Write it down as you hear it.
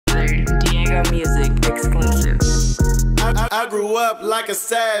Diego Music exclusive. I grew up like a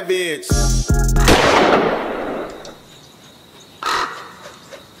savage.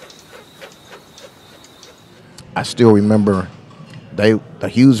 I still remember the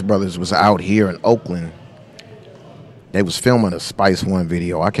Hughes brothers was out here in Oakland. They was filming a Spice One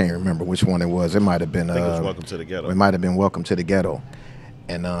video. I can't remember which one it was. It might have been I think it was Welcome to the Ghetto. It might have been Welcome to the Ghetto.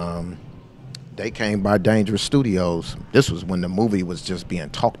 And they came by Dangerous Studios. This was when the movie was just being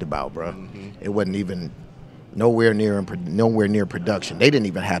talked about, bro. Mm-hmm. It wasn't even nowhere near production. They didn't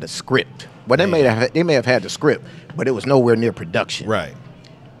even have the script. Well, they may have had the script, but it was nowhere near production. Right.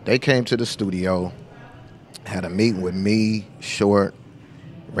 They came to the studio, had a meeting with me, Short,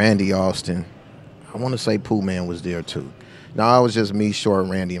 Randy Austin. I want to say Pooh Man was there too. No, it was just me, Short,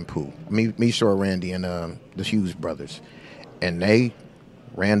 Randy, and Pooh. Me, Short, Randy, and the Hughes brothers. And they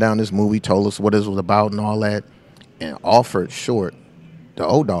ran down this movie, told us what it was about and all that, and offered Short the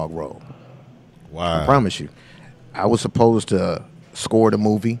O-Dog role. Wow. I promise you. I was supposed to score the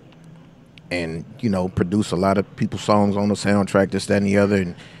movie and, produce a lot of people's songs on the soundtrack, this, that, and the other.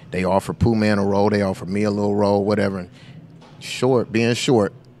 And they offered Pooh Man a role. They offered me a little role, whatever. And Short, being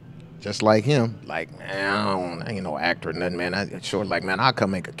Short, just like him, like, man, I ain't no actor or nothing, man. Short, like, man, I'll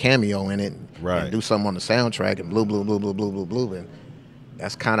come make a cameo in it and do something on the soundtrack and blue, blue, blue, blue, blue, blue, blue. And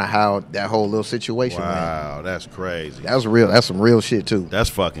that's kind of how that whole little situation went. Wow, that's crazy. That's real. That's some real shit, too.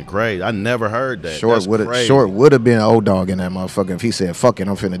 That's fucking crazy. I never heard that. Short would have been an O-Dog in that motherfucker if he said, fuck it,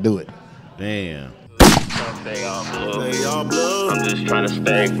 I'm finna do it. Damn. Stay on blue. I'm just trying to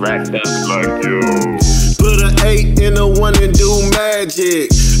stay racked up like you. Put an 8 in a 1 and do magic.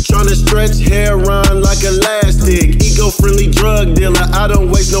 Tryna stretch hair on like elastic. Eco-friendly drug dealer, I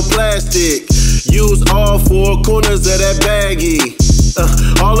don't waste no plastic. Use all 4 corners of that baggie.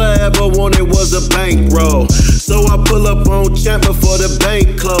 All I ever wanted was a bankroll. So I pull up on Champ before the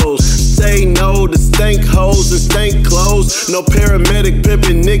bank close. Say no to stank hoes and stank clothes. No paramedic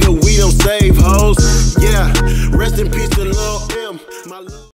pimpin', nigga, we don't save hoes. Yeah,